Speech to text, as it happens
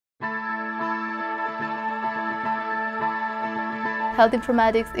Health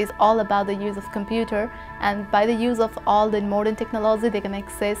informatics is all about the use of computer, and by the use of all the modern technology, they can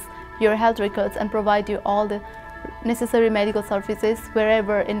access your health records and provide you all the necessary medical services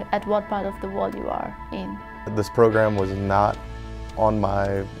wherever at what part of the world you are in. This program was not on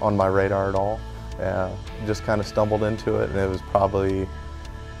my radar at all. Just kind of stumbled into it, and it was probably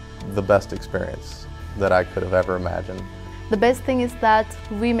the best experience that I could have ever imagined. The best thing is that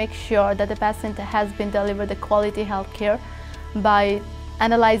we make sure that the patient has been delivered the quality health care by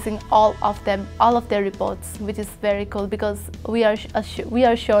analyzing all of their reports, which is very cool because we are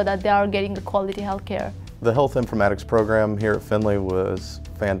sure that they are getting the quality health care. The health informatics program here at Findlay was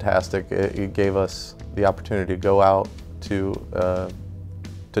fantastic. It gave us the opportunity to go out to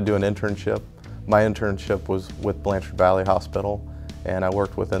do an internship. My internship was with Blanchard Valley Hospital, and I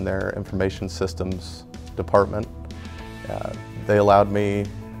worked within their information systems department. They allowed me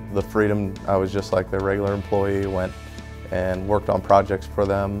the freedom. I was just like their regular employee, went and worked on projects for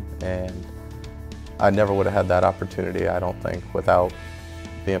them, and I never would have had that opportunity, I don't think, without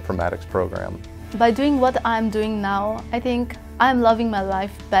the informatics program. By doing what I'm doing now, I think I'm loving my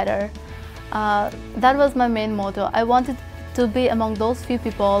life better. That was my main motto. I wanted to be among those few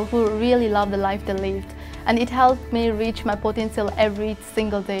people who really love the life they lived, and it helped me reach my potential every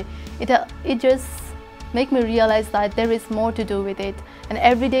single day. It just made me realize that there is more to do with it, and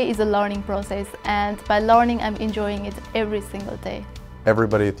every day is a learning process, and by learning I'm enjoying it every single day.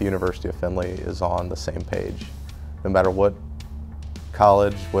 Everybody at the University of Findlay is on the same page. No matter what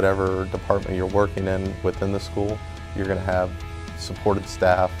college, whatever department you're working in within the school, you're going to have supported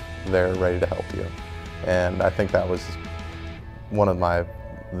staff there ready to help you. And I think that was one of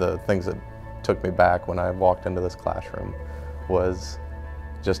the things that took me back when I walked into this classroom, was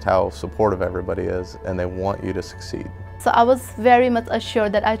just how supportive everybody is, and they want you to succeed. So I was very much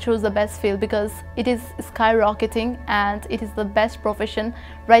assured that I chose the best field because it is skyrocketing and it is the best profession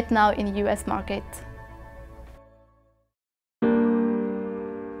right now in the US market.